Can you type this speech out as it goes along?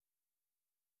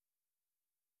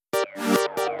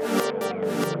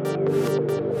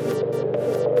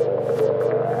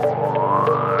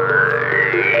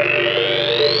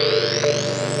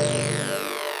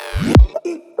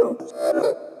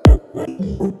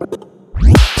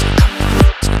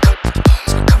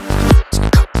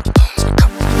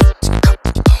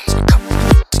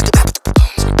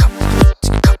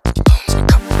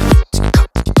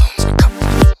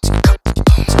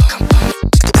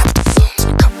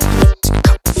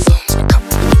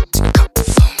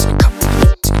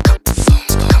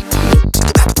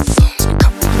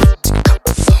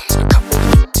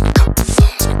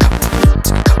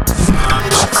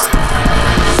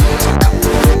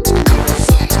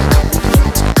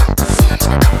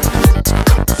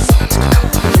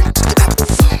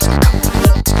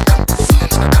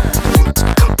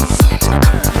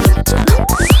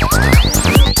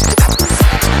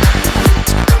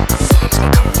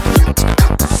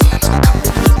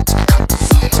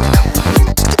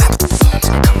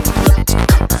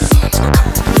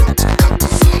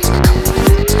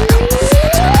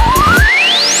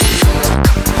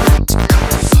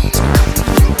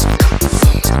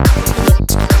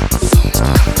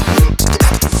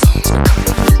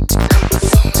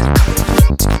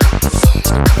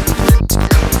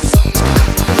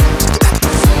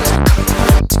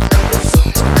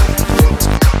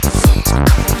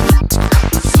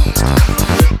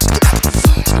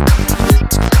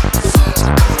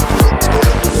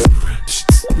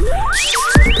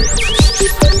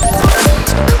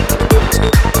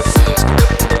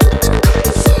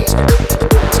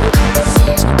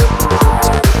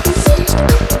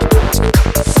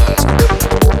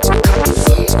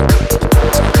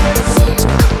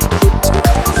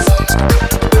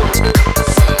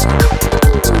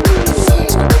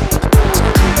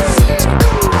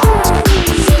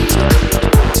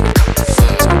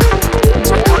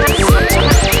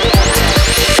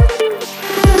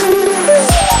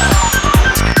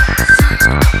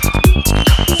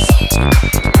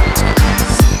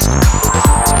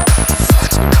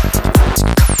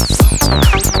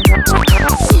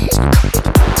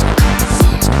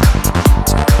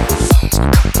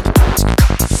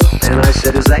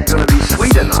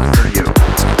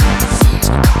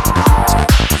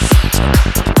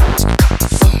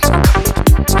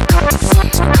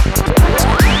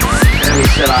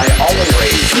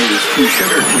2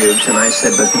 sugar cubes, and I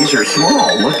said, but these are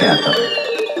small, look at them.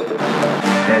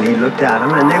 And he looked at them,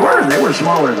 and they were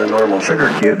smaller than normal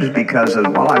sugar cubes because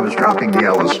while I was dropping the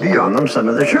LSD on them, some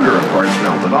of the sugar, of course,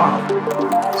 melted off.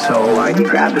 So he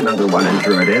grabbed another one and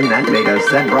threw it in. That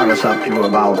brought us up to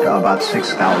about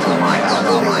 6,000 miles.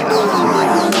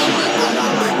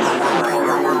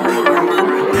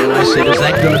 And I said, is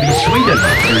that going to be sweet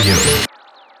enough for you?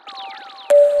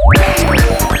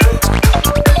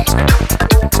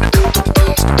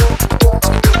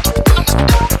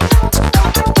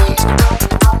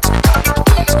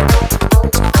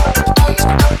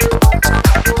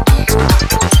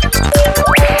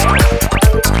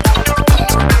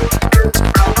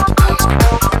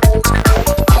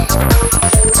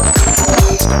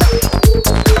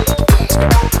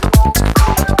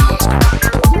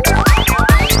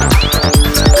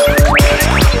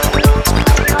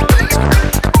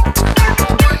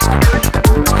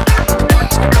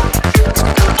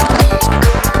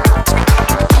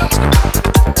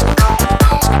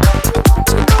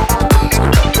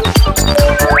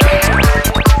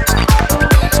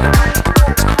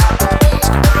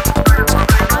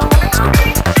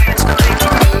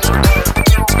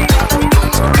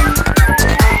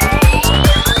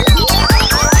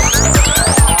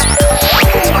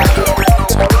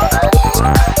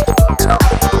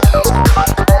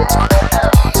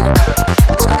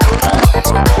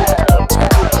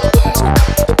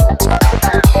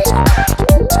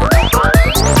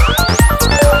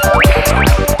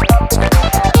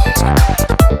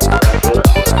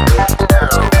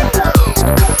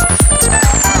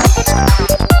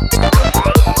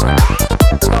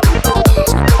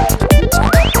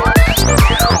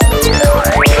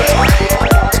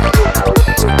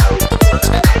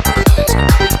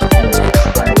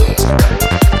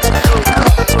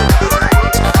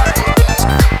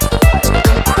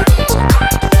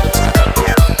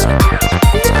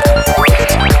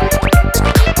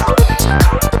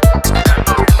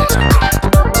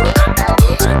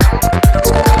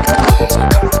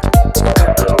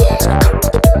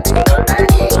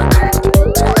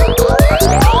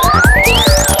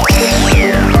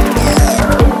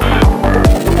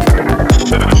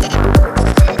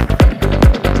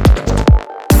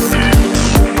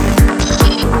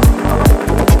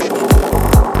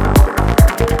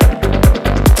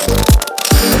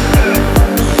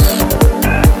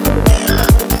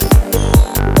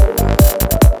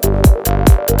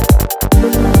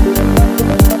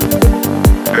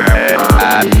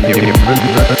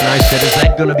 And I said, is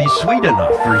that going to be sweet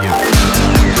enough for you?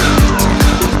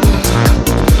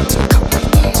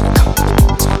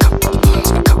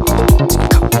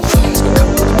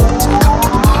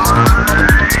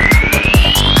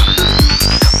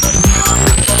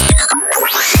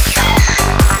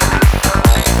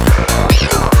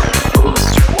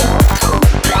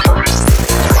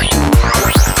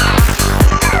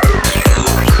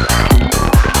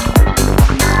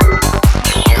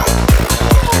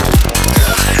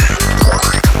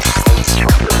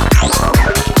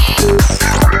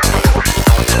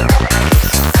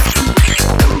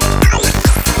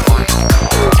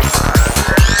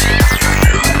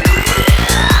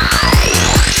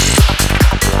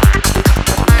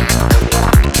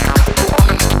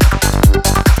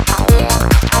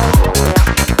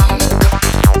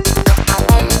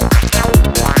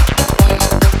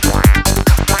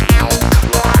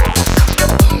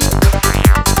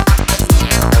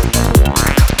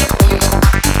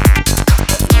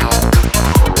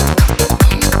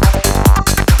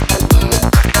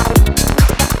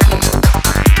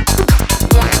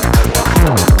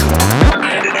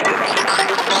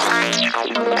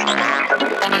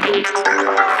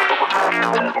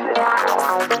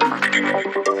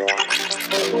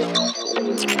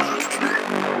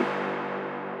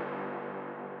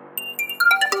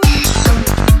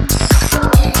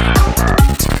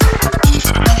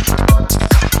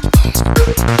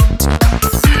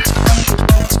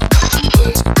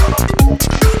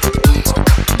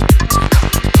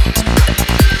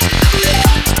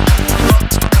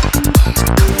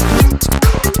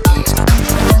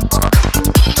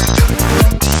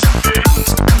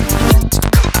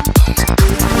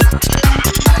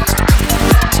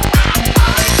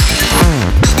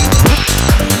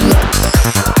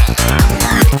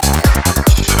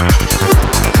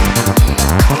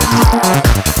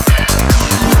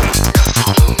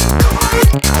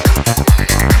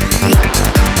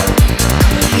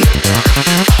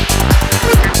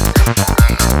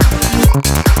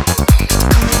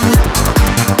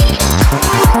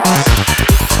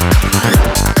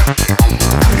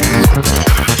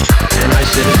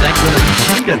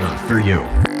 Enough for you.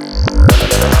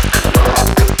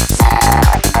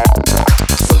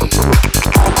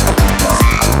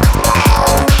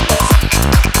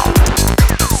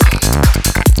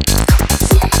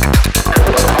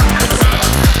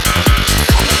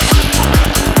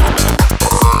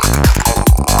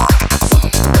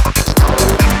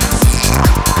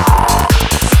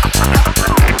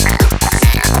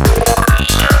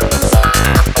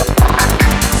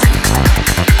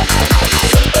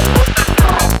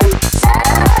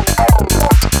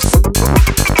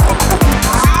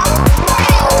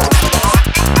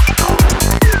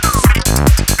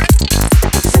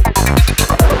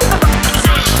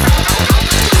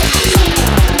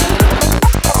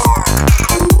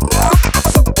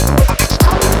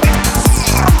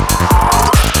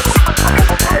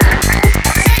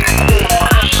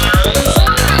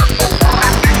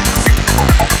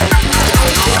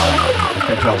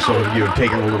 of you have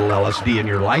taken a little LSD in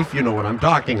your life, you know what I'm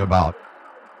talking about.